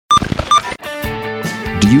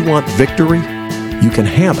you want victory? You can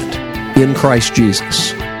have it in Christ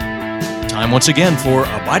Jesus. Time once again for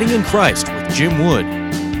Abiding in Christ with Jim Wood.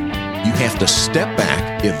 You have to step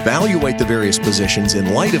back, evaluate the various positions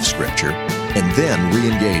in light of Scripture, and then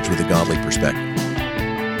re-engage with a godly perspective.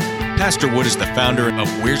 Pastor Wood is the founder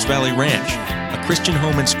of Weirs Valley Ranch, a Christian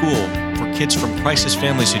home and school for kids from crisis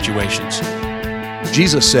family situations.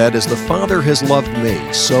 Jesus said, "As the Father has loved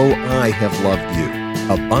me, so I have loved you.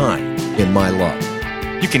 Abide in my love."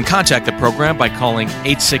 You can contact the program by calling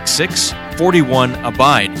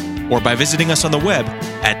 866-41-ABIDE or by visiting us on the web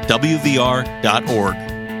at wvr.org.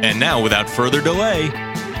 And now, without further delay,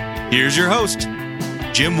 here's your host,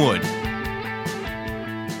 Jim Wood.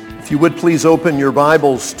 If you would please open your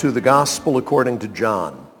Bibles to the Gospel according to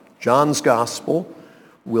John. John's Gospel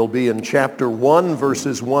will be in chapter 1,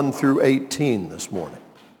 verses 1 through 18 this morning.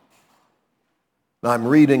 I'm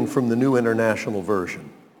reading from the New International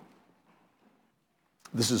Version.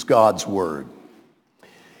 This is God's Word.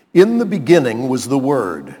 In the beginning was the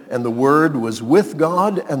Word, and the Word was with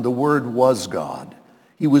God, and the Word was God.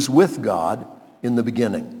 He was with God in the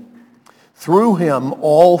beginning. Through him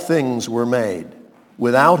all things were made.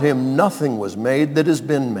 Without him nothing was made that has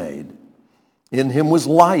been made. In him was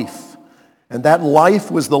life, and that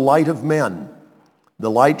life was the light of men.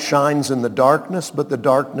 The light shines in the darkness, but the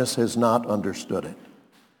darkness has not understood it.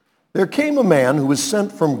 There came a man who was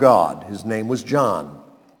sent from God. His name was John.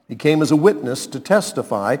 He came as a witness to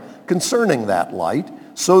testify concerning that light,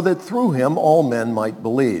 so that through him all men might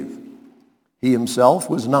believe. He himself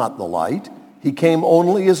was not the light. He came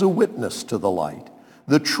only as a witness to the light.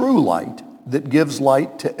 The true light that gives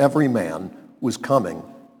light to every man was coming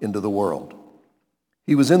into the world.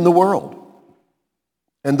 He was in the world.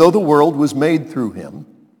 And though the world was made through him,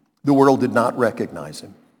 the world did not recognize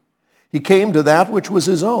him. He came to that which was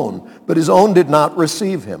his own, but his own did not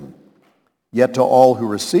receive him. Yet to all who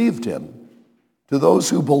received him, to those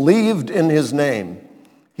who believed in his name,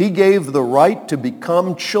 he gave the right to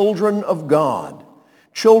become children of God,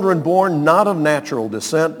 children born not of natural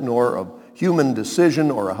descent, nor of human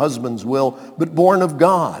decision or a husband's will, but born of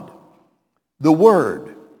God. The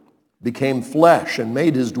Word became flesh and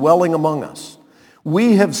made his dwelling among us.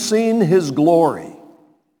 We have seen his glory,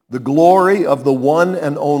 the glory of the one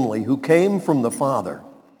and only who came from the Father,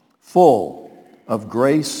 full of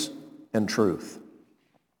grace and truth.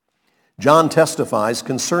 John testifies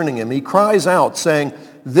concerning him. He cries out, saying,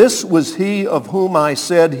 "This was he of whom I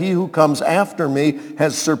said, he who comes after me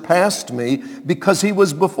has surpassed me, because he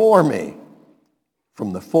was before me."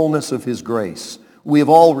 From the fullness of his grace, we have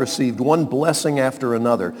all received one blessing after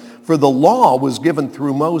another. For the law was given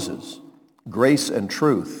through Moses. Grace and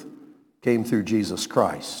truth came through Jesus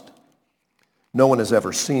Christ. No one has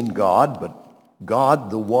ever seen God, but God,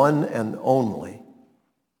 the one and only,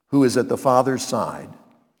 who is at the Father's side,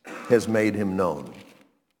 has made him known.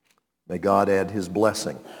 May God add his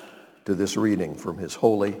blessing to this reading from his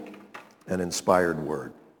holy and inspired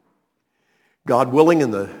word. God willing,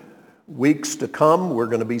 in the weeks to come, we're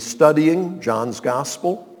going to be studying John's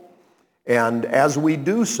Gospel. And as we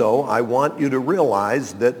do so, I want you to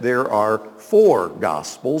realize that there are 4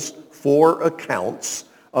 Gospels, 4 accounts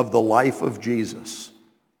of the life of Jesus.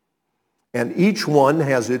 And each one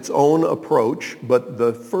has its own approach, but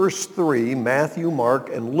the first 3, Matthew, Mark,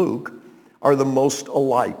 and Luke, are the most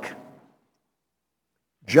alike.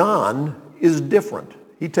 John is different.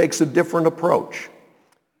 He takes a different approach.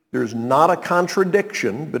 There's not a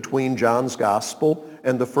contradiction between John's Gospel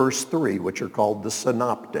and the first 3, which are called the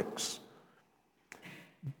synoptics.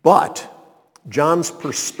 But John's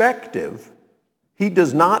perspective, he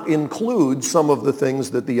does not include some of the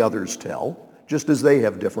things that the others tell, just as they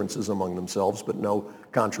have differences among themselves, but no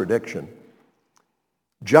contradiction.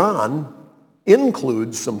 John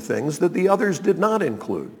includes some things that the others did not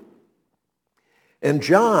include. And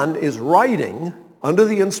John is writing under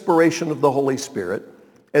the inspiration of the Holy Spirit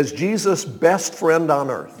as Jesus' best friend on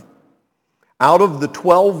earth. Out of the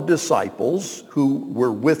 12 disciples who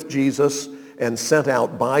were with Jesus and sent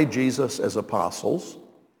out by Jesus as apostles,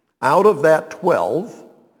 out of that 12,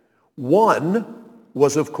 one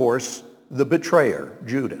was, of course, the betrayer,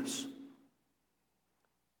 Judas.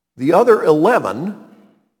 The other 11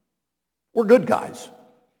 were good guys,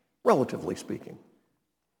 relatively speaking.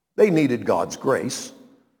 They needed God's grace,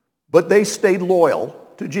 but they stayed loyal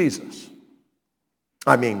to Jesus.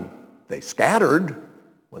 I mean, they scattered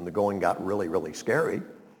when the going got really, really scary.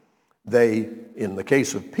 They, in the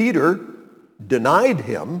case of Peter, denied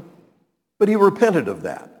him, but he repented of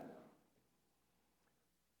that.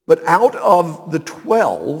 But out of the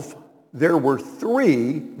 12, there were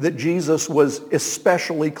 3 that Jesus was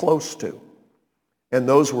especially close to. And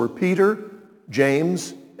those were Peter,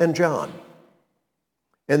 James, and John.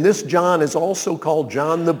 And this John is also called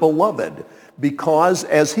John the Beloved because,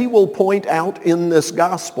 as he will point out in this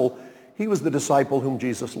gospel, he was the disciple whom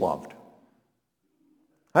Jesus loved.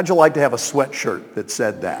 How'd you like to have a sweatshirt that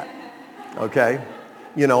said that? Okay?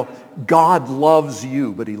 You know, God loves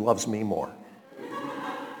you, but he loves me more.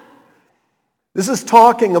 This is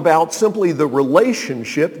talking about simply the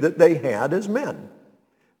relationship that they had as men.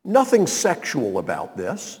 Nothing sexual about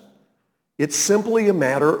this. It's simply a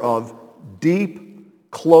matter of deep,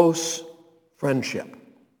 close friendship.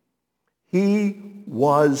 He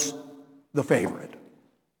was the favorite.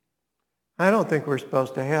 I don't think we're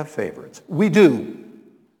supposed to have favorites. We do.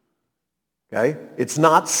 Okay? It's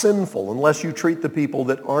not sinful unless you treat the people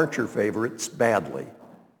that aren't your favorites badly.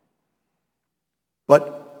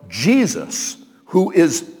 But Jesus, who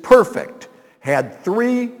is perfect, had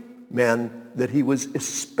three men that he was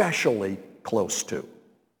especially close to.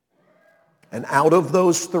 And out of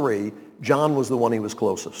those three, John was the one he was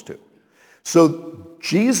closest to. So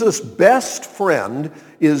Jesus' best friend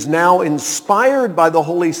is now inspired by the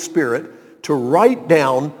Holy Spirit to write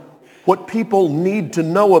down what people need to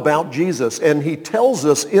know about Jesus. And he tells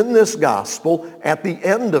us in this gospel, at the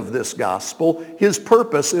end of this gospel, his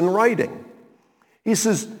purpose in writing. He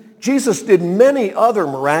says, Jesus did many other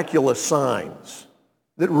miraculous signs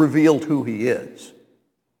that revealed who he is.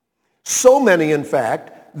 So many, in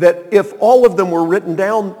fact, that if all of them were written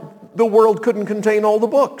down, the world couldn't contain all the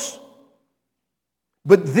books.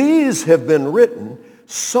 But these have been written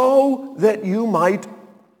so that you might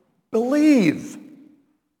believe,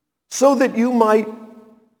 so that you might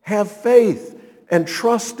have faith and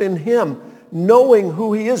trust in him, knowing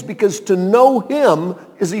who he is, because to know him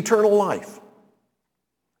is eternal life.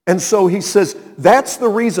 And so he says, that's the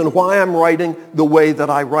reason why I'm writing the way that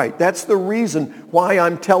I write. That's the reason why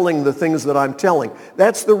I'm telling the things that I'm telling.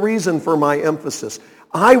 That's the reason for my emphasis.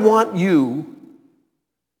 I want you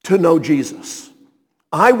to know Jesus.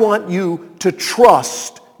 I want you to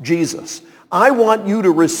trust Jesus. I want you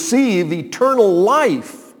to receive eternal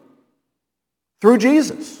life through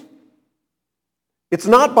Jesus. It's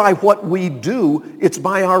not by what we do, it's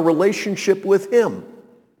by our relationship with him.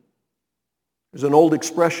 There's an old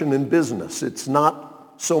expression in business. It's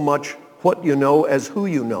not so much what you know as who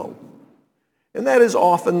you know. And that is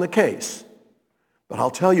often the case. But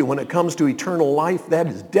I'll tell you, when it comes to eternal life, that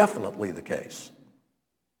is definitely the case.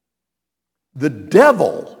 The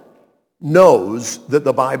devil knows that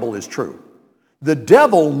the Bible is true. The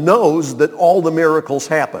devil knows that all the miracles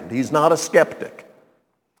happened. He's not a skeptic.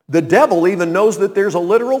 The devil even knows that there's a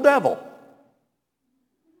literal devil.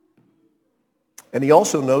 And he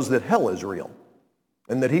also knows that hell is real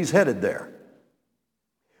and that he's headed there.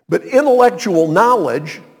 But intellectual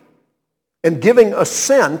knowledge and giving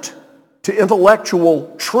assent to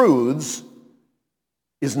intellectual truths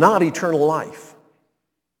is not eternal life.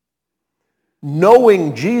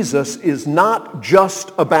 Knowing Jesus is not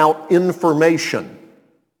just about information.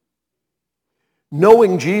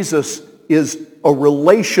 Knowing Jesus is a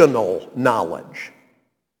relational knowledge.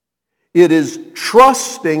 It is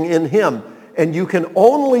trusting in him. And you can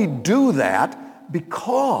only do that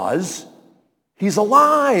because he's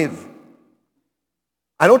alive.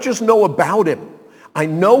 I don't just know about him. I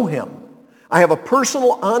know him. I have a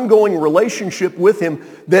personal, ongoing relationship with him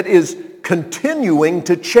that is continuing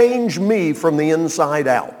to change me from the inside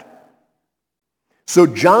out. So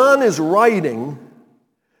John is writing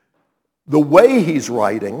the way he's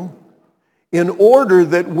writing in order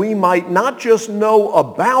that we might not just know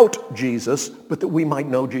about Jesus, but that we might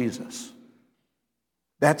know Jesus.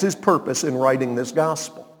 That's his purpose in writing this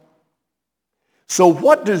gospel. So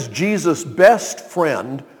what does Jesus' best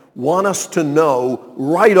friend want us to know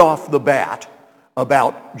right off the bat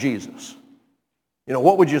about Jesus? You know,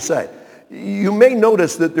 what would you say? You may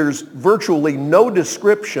notice that there's virtually no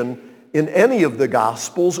description in any of the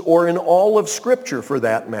Gospels or in all of Scripture, for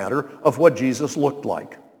that matter, of what Jesus looked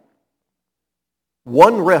like.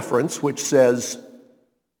 One reference which says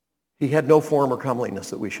he had no form or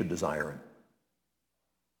comeliness that we should desire him.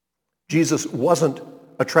 Jesus wasn't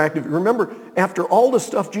attractive. Remember, after all the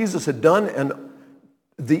stuff Jesus had done, and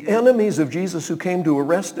the enemies of Jesus who came to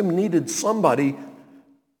arrest him needed somebody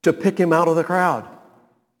to pick him out of the crowd.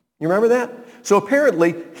 You remember that? So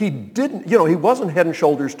apparently he didn't, he wasn't head and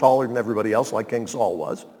shoulders taller than everybody else like King Saul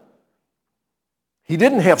was. He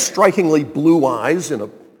didn't have strikingly blue eyes in a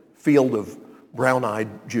field of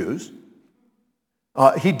brown-eyed Jews.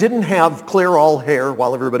 He didn't have clear all hair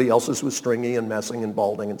while everybody else's was stringy and messing and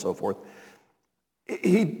balding and so forth.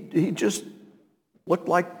 He just looked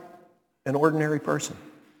like an ordinary person.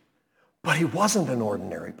 But he wasn't an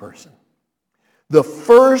ordinary person. The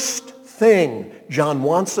first thing John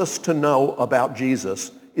wants us to know about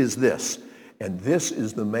Jesus is this, and this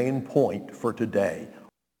is the main point for today.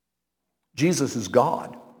 Jesus is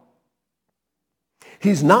God.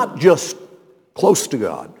 He's not just close to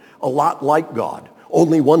God, a lot like God,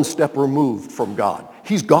 only one step removed from God.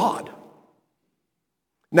 He's God.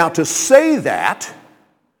 Now, to say that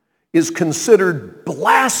is considered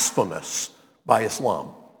blasphemous by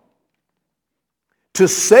Islam. To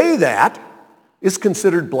say that is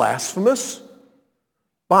considered blasphemous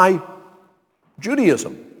by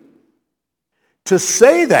Judaism. To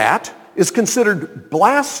say that is considered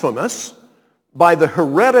blasphemous by the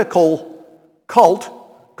heretical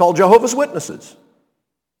cult called Jehovah's Witnesses.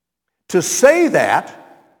 To say that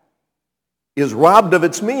is robbed of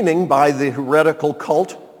its meaning by the heretical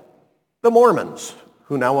cult, the Mormons,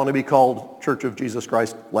 who now want to be called Church of Jesus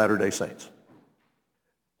Christ Latter-day Saints.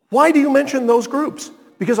 Why do you mention those groups?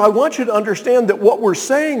 Because I want you to understand that what we're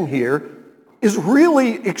saying here is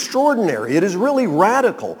really extraordinary. It is really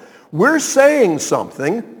radical. We're saying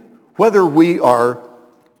something, whether we are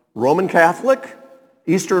Roman Catholic,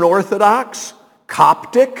 Eastern Orthodox,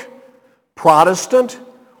 Coptic, Protestant,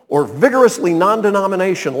 or vigorously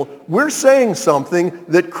non-denominational, we're saying something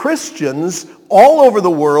that Christians all over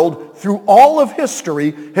the world through all of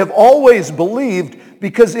history have always believed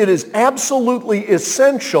because it is absolutely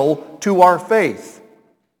essential to our faith.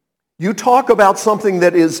 You talk about something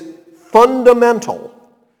that is fundamental.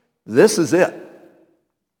 This is it.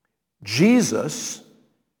 Jesus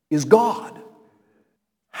is God.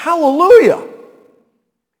 Hallelujah!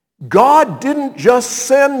 God didn't just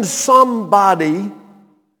send somebody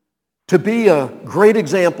to be a great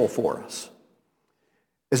example for us.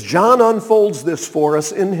 As John unfolds this for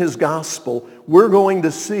us in his gospel, we're going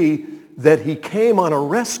to see that he came on a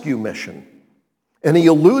rescue mission. And he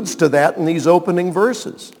alludes to that in these opening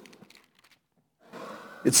verses.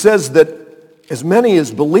 It says that as many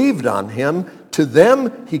as believed on him, to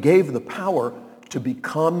them he gave the power to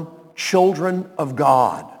become children of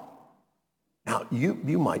God. Now,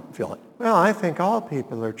 you might feel like, well, I think all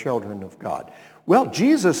people are children of God. Well,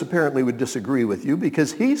 Jesus apparently would disagree with you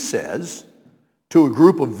because he says to a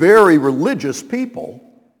group of very religious people,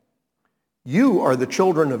 you are the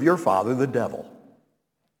children of your father, the devil.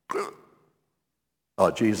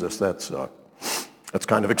 Oh, Jesus, that's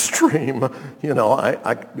kind of extreme. You know,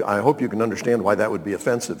 I hope you can understand why that would be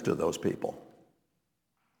offensive to those people.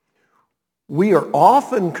 We are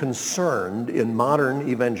often concerned in modern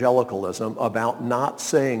evangelicalism about not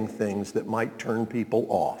saying things that might turn people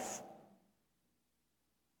off.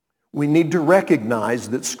 We need to recognize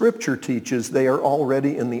that Scripture teaches they are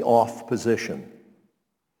already in the off position.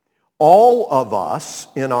 All of us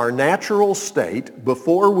in our natural state,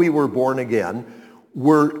 before we were born again,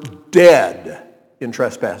 were dead in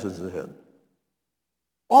trespasses and sin.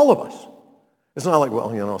 All of us. It's not like,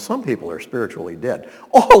 well, you know, some people are spiritually dead.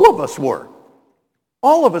 All of us were.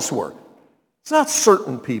 All of us were. It's not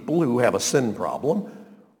certain people who have a sin problem.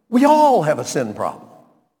 We all have a sin problem.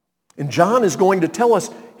 And John is going to tell us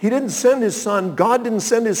he didn't send his son, God didn't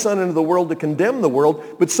send his son into the world to condemn the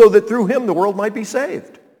world, but so that through him the world might be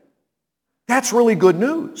saved. That's really good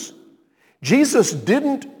news. Jesus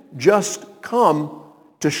didn't just come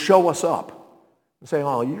to show us up and say,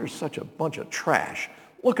 oh, you're such a bunch of trash.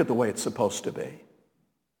 Look at the way it's supposed to be.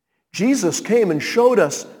 Jesus came and showed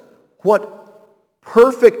us what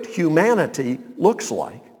perfect humanity looks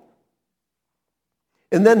like.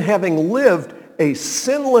 And then having lived a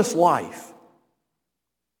sinless life,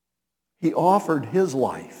 he offered his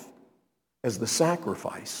life as the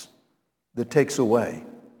sacrifice that takes away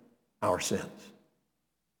our sins.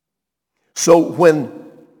 So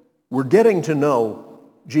when we're getting to know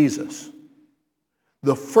Jesus,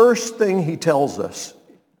 the first thing he tells us,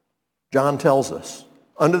 John tells us,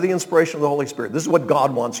 under the inspiration of the Holy Spirit, this is what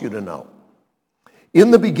God wants you to know.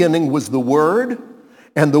 In the beginning was the Word,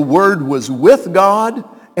 and the Word was with God,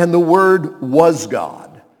 and the Word was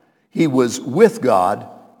God. He was with God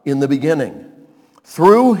in the beginning.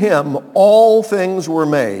 Through him all things were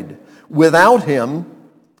made. Without him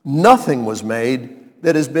nothing was made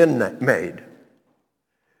that has been made.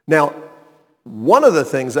 Now, one of the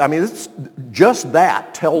things, just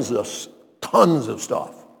that tells us tons of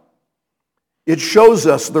stuff. It shows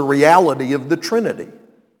us the reality of the Trinity.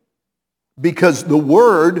 Because the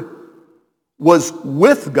Word was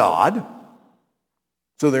with God,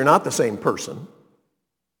 so they're not the same person,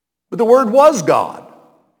 but the Word was God.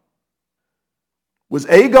 Was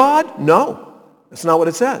a God? No. That's not what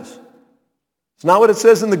it says. It's not what it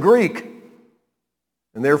says in the Greek.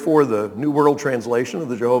 And therefore, the New World Translation of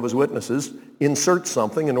the Jehovah's Witnesses inserts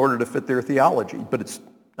something in order to fit their theology, but it's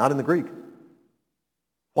not in the Greek.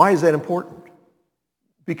 Why is that important?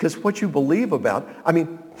 Because what you believe about,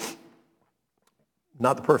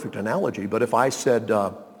 not the perfect analogy, but if I said,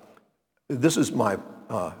 this is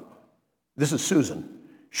Susan.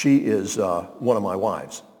 She is one of my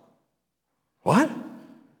wives. What?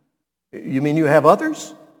 You mean you have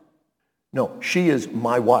others? No, she is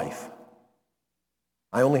my wife.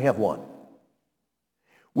 I only have one.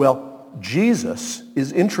 Well, Jesus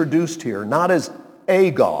is introduced here not as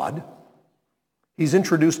a God. He's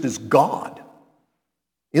introduced as God.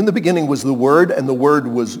 In the beginning was the Word, and the Word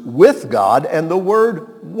was with God, and the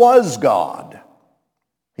Word was God.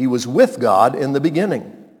 He was with God in the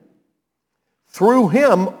beginning. Through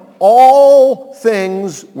him, all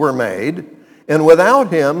things were made, and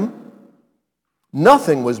without him,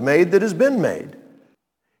 nothing was made that has been made.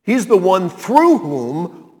 He's the one through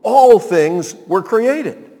whom all things were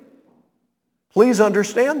created. Please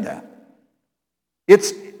understand that.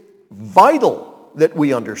 It's vital that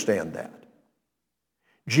we understand that.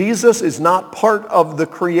 Jesus is not part of the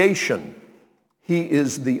creation. He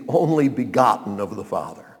is the only begotten of the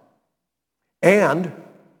Father. And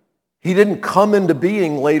he didn't come into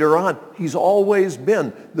being later on. He's always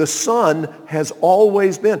been. The Son has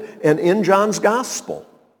always been. And in John's Gospel,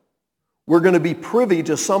 we're going to be privy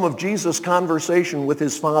to some of Jesus' conversation with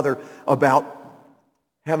his Father about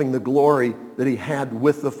having the glory that he had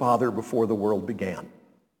with the Father before the world began.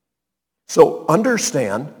 So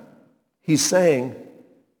understand, he's saying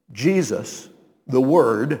Jesus, the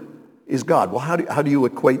Word, is God. Well, how do you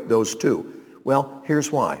equate those two? Well,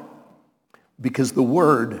 here's why. Because the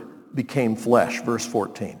Word became flesh, verse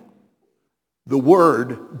 14. The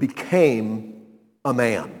Word became a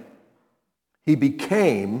man. He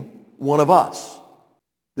became one of us.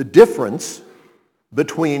 The difference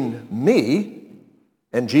between me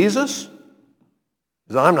and Jesus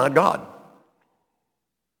is I'm not God.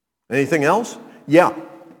 Anything else? Yeah,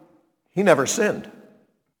 he never sinned.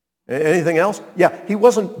 Anything else? Yeah, he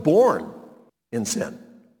wasn't born in sin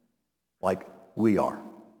like we are.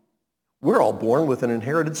 We're all born with an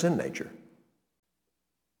inherited sin nature.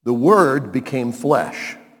 The Word became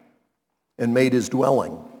flesh and made his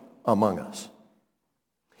dwelling among us.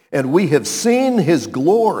 And we have seen his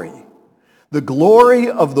glory, the glory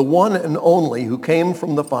of the one and only who came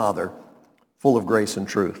from the Father, full of grace and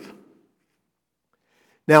truth.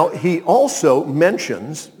 Now, he also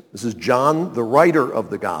mentions, this is John, the writer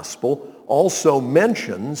of the gospel, also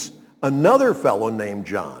mentions another fellow named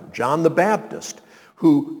John, John the Baptist,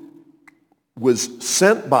 who was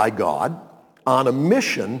sent by God on a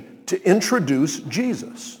mission to introduce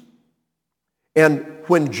Jesus. And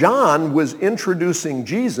when John was introducing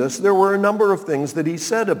Jesus, there were a number of things that he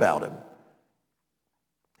said about him.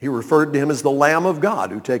 He referred to him as the Lamb of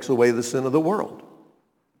God who takes away the sin of the world.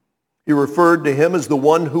 He referred to him as the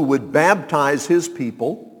one who would baptize his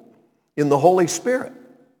people in the Holy Spirit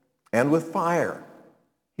and with fire.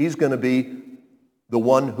 He's going to be the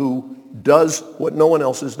one who does what no one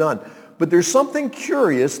else has done. But there's something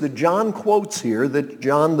curious that John quotes here that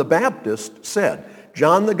John the Baptist said.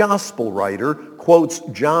 John the Gospel writer quotes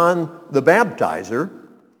John the Baptizer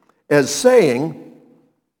as saying,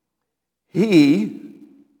 he,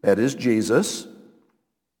 that is Jesus,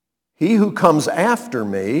 he who comes after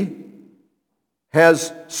me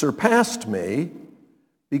has surpassed me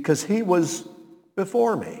because he was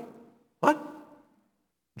before me. What?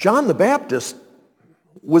 John the Baptist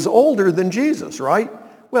was older than Jesus, right?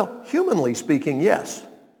 Well, humanly speaking, yes.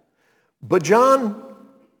 But John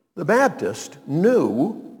the Baptist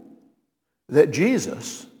knew that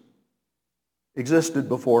Jesus existed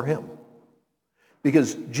before him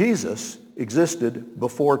because Jesus existed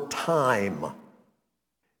before time.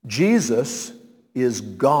 Jesus is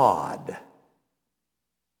God,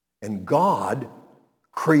 and God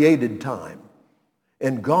created time,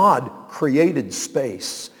 and God created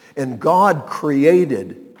space, and God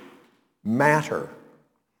created matter,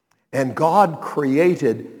 and God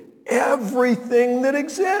created everything that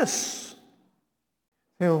exists.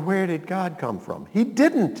 You know, where did God come from? He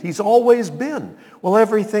didn't. He's always been. Well,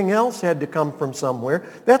 everything else had to come from somewhere.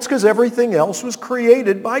 That's because everything else was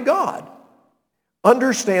created by God.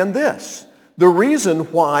 Understand this. The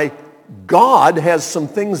reason why God has some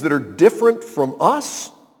things that are different from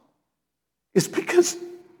us is because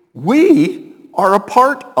we are a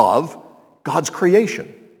part of God's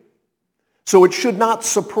creation. So it should not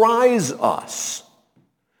surprise us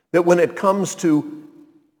that when it comes to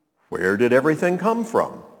where did everything come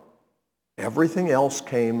from? Everything else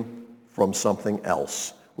came from something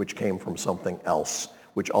else, which came from something else,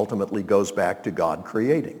 which ultimately goes back to God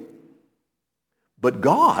creating. But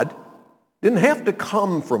God didn't have to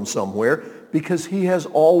come from somewhere because he has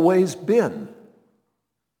always been.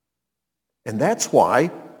 And that's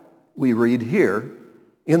why we read here,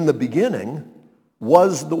 in the beginning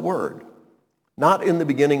was the Word. Not in the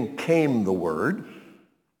beginning came the Word.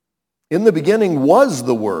 In the beginning was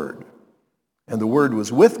the Word. And the Word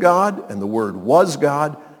was with God, and the Word was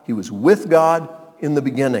God. He was with God in the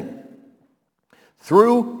beginning.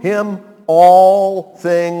 Through him all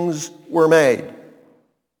things were made.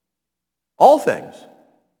 All things.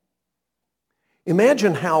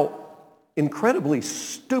 Imagine how incredibly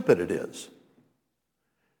stupid it is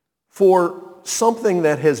for something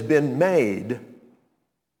that has been made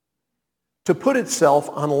to put itself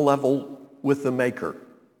on a level with the Maker.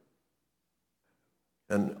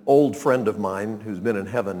 An old friend of mine who's been in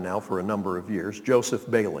heaven now for a number of years, Joseph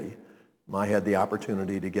Bailey, I had the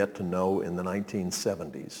opportunity to get to know in the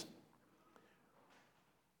 1970s,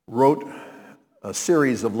 wrote a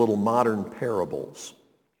series of little modern parables,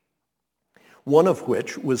 one of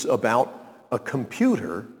which was about a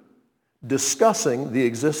computer discussing the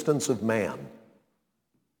existence of man.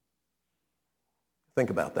 Think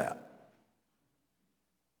about that.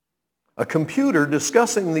 A computer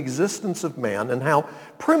discussing the existence of man and how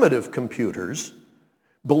primitive computers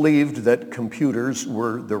believed that computers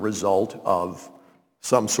were the result of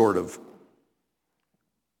some sort of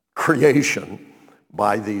creation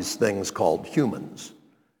by these things called humans.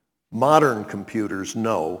 Modern computers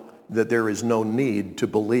know that there is no need to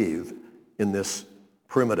believe in this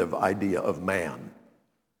primitive idea of man.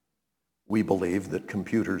 We believe that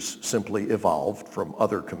computers simply evolved from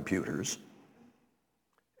other computers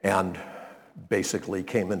and basically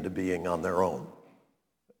came into being on their own.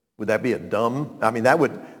 Would that be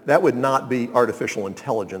that would not be artificial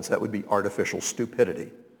intelligence, that would be artificial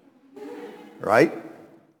stupidity. Right?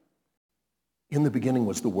 In the beginning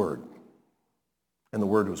was the Word, and the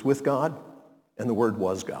Word was with God, and the Word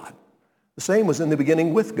was God. The same was in the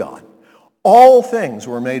beginning with God. All things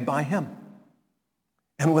were made by him,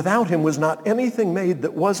 and without him was not anything made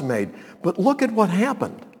that was made. But look at what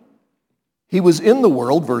happened. He was in the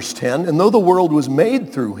world, verse 10, and though the world was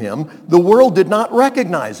made through him, the world did not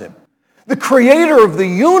recognize him. The creator of the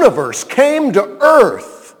universe came to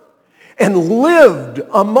earth and lived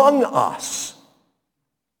among us.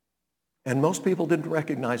 And most people didn't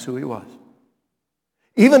recognize who he was.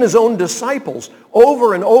 Even his own disciples,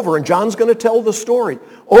 over and over, and John's going to tell the story,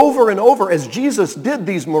 over and over, as Jesus did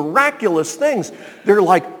these miraculous things, they're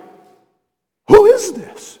like, who is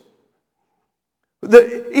this?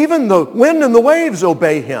 Even the wind and the waves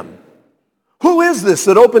obey him. Who is this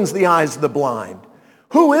that opens the eyes of the blind?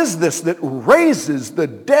 Who is this that raises the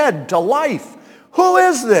dead to life? Who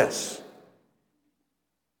is this?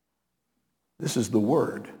 This is the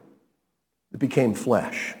Word that became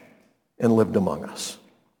flesh and lived among us.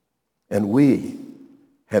 And we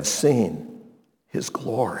have seen his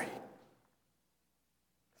glory,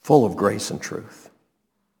 full of grace and truth.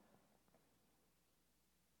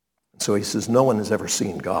 So he says, no one has ever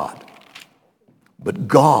seen God. But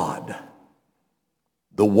God,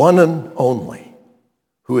 the one and only,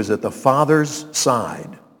 who is at the Father's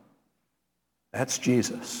side, that's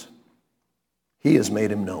Jesus. He has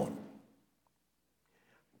made him known.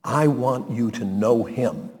 I want you to know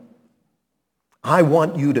him. I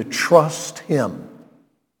want you to trust him.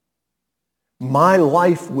 My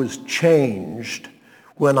life was changed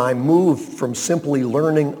when I moved from simply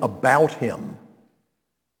learning about him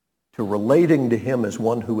to relating to him as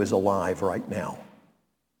one who is alive right now.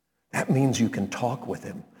 That means you can talk with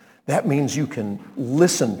him. That means you can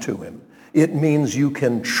listen to him. It means you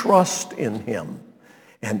can trust in him.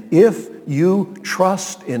 And if you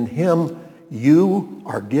trust in him, you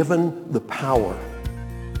are given the power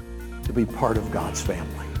to be part of God's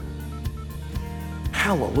family.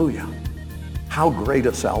 Hallelujah. How great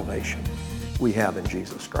a salvation we have in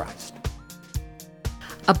Jesus Christ.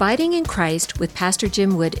 Abiding in Christ with Pastor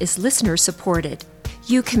Jim Wood is listener-supported.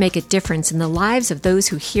 You can make a difference in the lives of those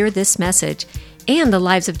who hear this message and the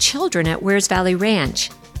lives of children at Wears Valley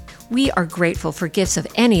Ranch. We are grateful for gifts of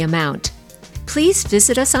any amount. Please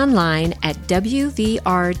visit us online at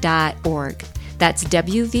wvr.org. That's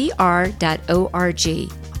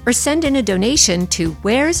wvr.org. Or send in a donation to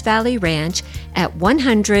Wears Valley Ranch at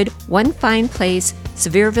 100 One Fine Place,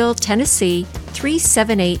 Sevierville, Tennessee,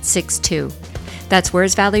 37862. That's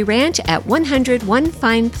Wears Valley Ranch at 100 One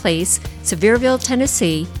Fine Place, Sevierville,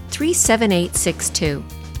 Tennessee, 37862.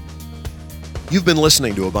 You've been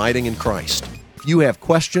listening to Abiding in Christ. If you have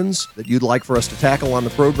questions that you'd like for us to tackle on the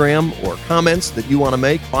program or comments that you want to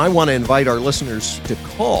make, I want to invite our listeners to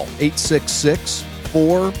call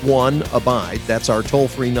 866-41-ABIDE. That's our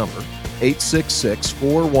toll-free number,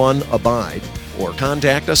 866-41-ABIDE. Or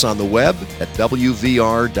contact us on the web at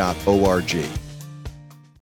wvr.org.